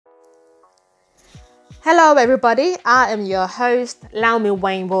Hello everybody, I am your host,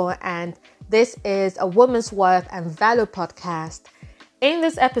 Lawunmi, and this is a Woman's Worth and Value podcast. In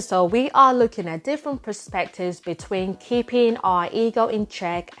this episode, we are looking at different perspectives between keeping our ego in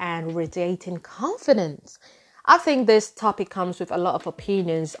check and radiating confidence. I think this topic comes with a lot of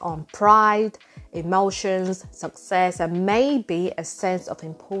opinions on pride, emotions, success, and maybe a sense of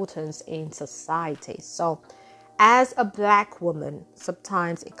importance in society. So, as a Black woman,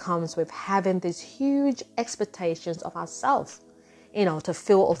 sometimes it comes with having these huge expectations of ourselves, to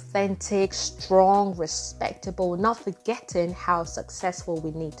feel authentic, strong, respectable, not forgetting how successful we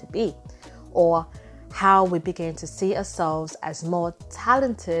need to be, or how we begin to see ourselves as more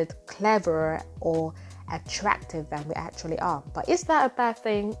talented, clever, or attractive than we actually are. But is that a bad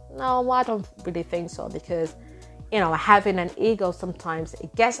thing? No, I don't really think so, because, having an ego sometimes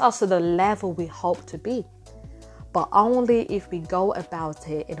it gets us to the level we hope to be, but only if we go about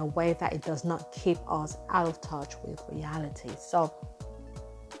it in a way that it does not keep us out of touch with reality. So,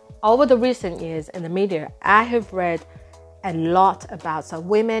 over the recent years in the media, I have read a lot about some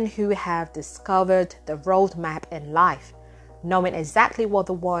women who have discovered the roadmap in life, knowing exactly what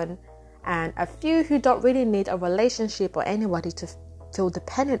they want, and a few who don't really need a relationship or anybody to feel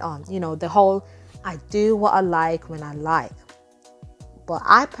dependent on. The whole, I do what I like when I like. But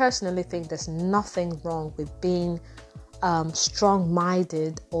I personally think there's nothing wrong with being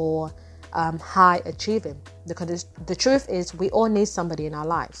strong-minded or high achieving, because the truth is we all need somebody in our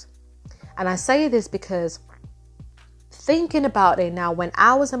lives. And I say this because thinking about it now, when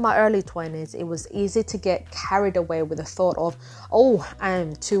I was in my early 20s, it was easy to get carried away with the thought of, I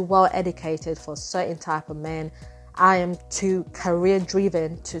am too well educated for a certain type of man. I am too career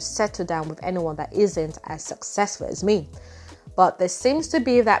driven to settle down with anyone that isn't as successful as me. But there seems to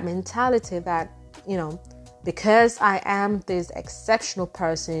be that mentality that, because I am this exceptional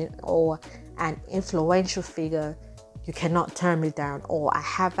person or an influential figure, you cannot turn me down, or I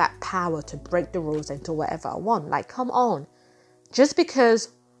have that power to break the rules and do whatever I want. Like, come on. Just because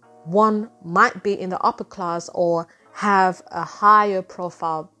one might be in the upper class or have a higher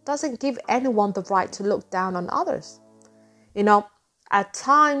profile doesn't give anyone the right to look down on others. At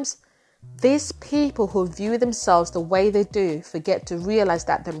times, these people who view themselves the way they do forget to realize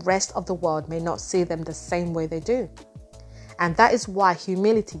that the rest of the world may not see them the same way they do. And that is why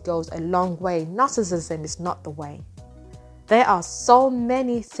humility goes a long way. Narcissism is not the way. There are so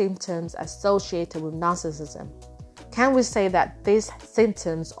many symptoms associated with narcissism. Can we say that these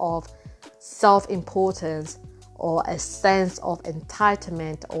symptoms of self-importance or a sense of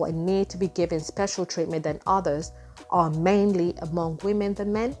entitlement or a need to be given special treatment than others are mainly among women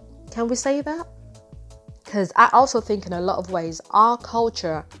than men? Can we say that? Because I also think in a lot of ways, our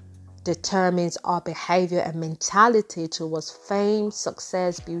culture determines our behavior and mentality towards fame,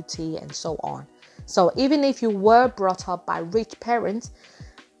 success, beauty, and so on. So even if you were brought up by rich parents,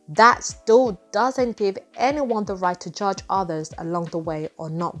 that still doesn't give anyone the right to judge others along the way or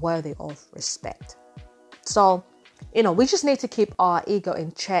not worthy of respect. So, we just need to keep our ego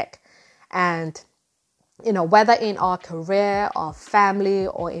in check, and whether in our career, our family,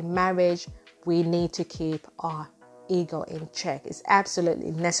 or in marriage, we need to keep our ego in check. It's absolutely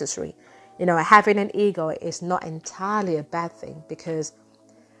necessary. Having an ego is not entirely a bad thing, because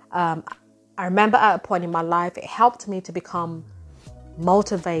I remember at a point in my life, it helped me to become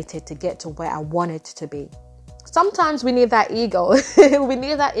motivated to get to where I wanted to be. Sometimes we need that ego. We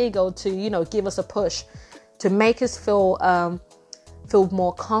need that ego to, give us a push, to make us feel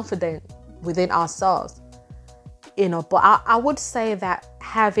more confident within ourselves. But I would say that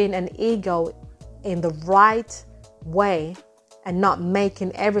having an ego in the right way and not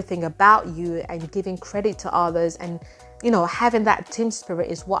making everything about you and giving credit to others and, having that team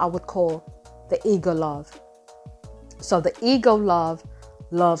spirit is what I would call the ego love. So the ego love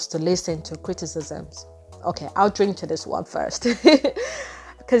loves to listen to criticisms. Okay, I'll drink to this one first.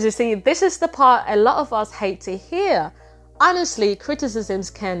 Because you see, this is the part a lot of us hate to hear. Honestly, criticisms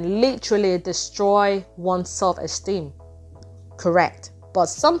can literally destroy one's self-esteem. Correct. But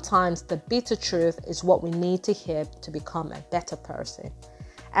sometimes the bitter truth is what we need to hear to become a better person.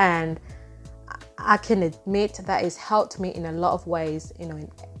 And I can admit that it's helped me in a lot of ways, in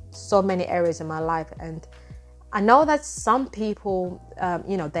so many areas in my life. And I know that some people,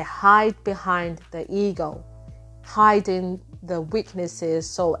 they hide behind the ego, hiding the weaknesses.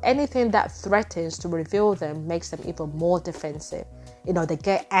 So anything that threatens to reveal them makes them even more defensive. They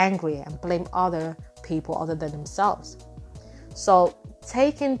get angry and blame other people other than themselves. So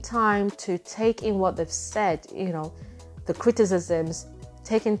taking time to take in what they've said, the criticisms,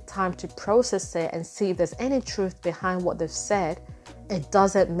 taking time to process it and see if there's any truth behind what they've said, it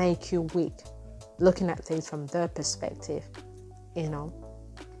doesn't make you weak. looking at things from their perspective,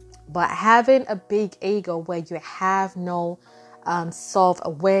 But having a big ego where you have no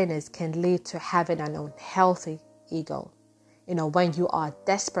self-awareness can lead to having an unhealthy ego. When you are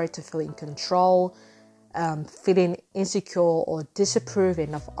desperate to feel in control, feeling insecure or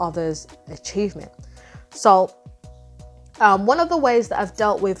disapproving of others' achievement. So one of the ways that I've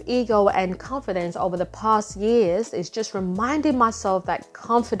dealt with ego and confidence over the past years is just reminding myself that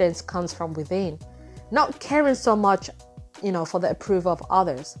confidence comes from within, not caring so much, for the approval of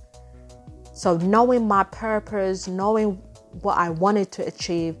others. So knowing my purpose, knowing what I wanted to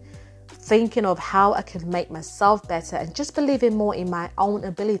achieve, thinking of how I could make myself better and just believing more in my own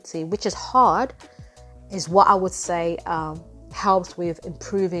ability, which is hard, is what I would say helps with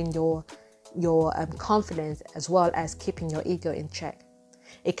improving your confidence as well as keeping your ego in check.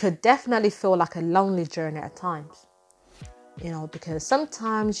 It could definitely feel like a lonely journey at times, because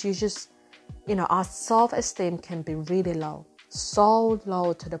sometimes you just, our self-esteem can be really low, so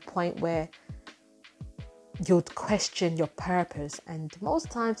low to the point where you'd question your purpose. And most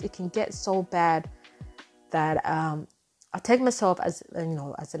times it can get so bad that I take myself as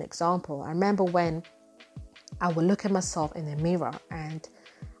an example. I remember when I would look at myself in the mirror and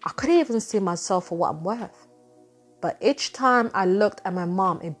I couldn't even see myself for what I'm worth. But each time I looked at my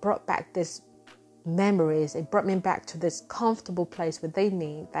mom, it brought back these memories. It brought me back to this comfortable place within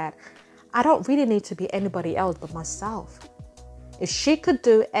me that I don't really need to be anybody else but myself. If she could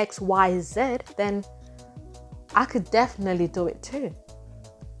do X, Y, Z, then I could definitely do it too.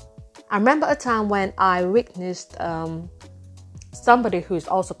 I remember a time when I witnessed somebody who's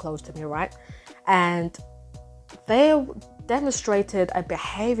also close to me, right? And they demonstrated a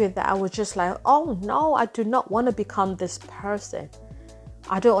behavior that I was just like, oh no, I do not want to become this person.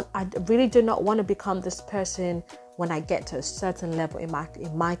 I really do not want to become this person when I get to a certain level in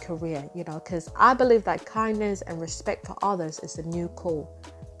my career, because I believe that kindness and respect for others is the new cool.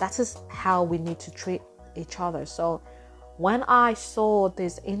 That is how we need to treat each other. So when I saw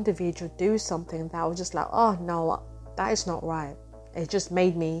this individual do something that I was just like, oh no, that is not right. It just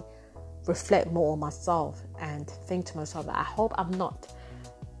made me reflect more on myself and think to myself that I hope I'm not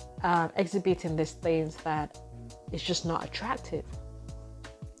exhibiting these things that is just not attractive.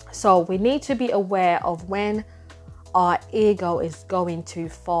 So we need to be aware of when our ego is going too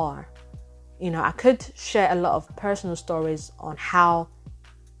far. I could share a lot of personal stories on how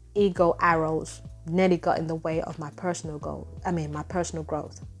ego arrows nearly got in the way of my personal growth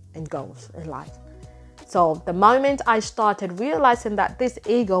and goals in life. So the moment I started realizing that this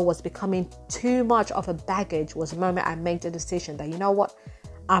ego was becoming too much of a baggage was the moment I made the decision that,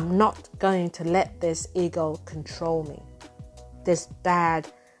 I'm not going to let this ego control me. This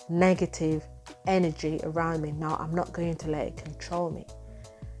bad, negative energy around me. No, I'm not going to let it control me.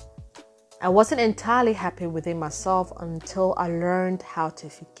 I wasn't entirely happy within myself until I learned how to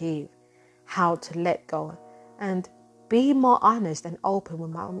forgive, how to let go, and be more honest and open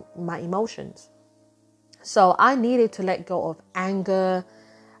with my emotions. So I needed to let go of anger,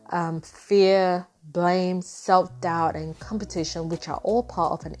 fear, blame, self-doubt, and competition, which are all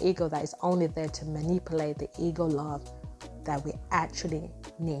part of an ego that is only there to manipulate the ego love that we actually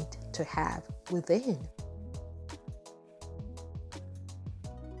need to have within.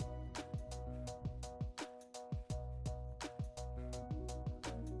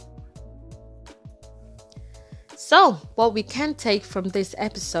 So, what we can take from this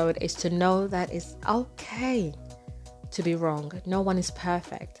episode is to know that it's okay to be wrong. No one is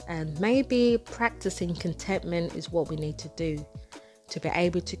perfect. And maybe practicing contentment is what we need to do to be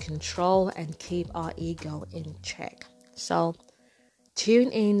able to control and keep our ego in check. So,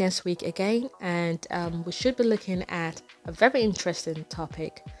 tune in next week again, and we should be looking at a very interesting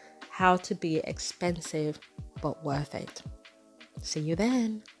topic: how to be expensive but worth it. See you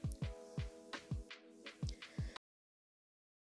then.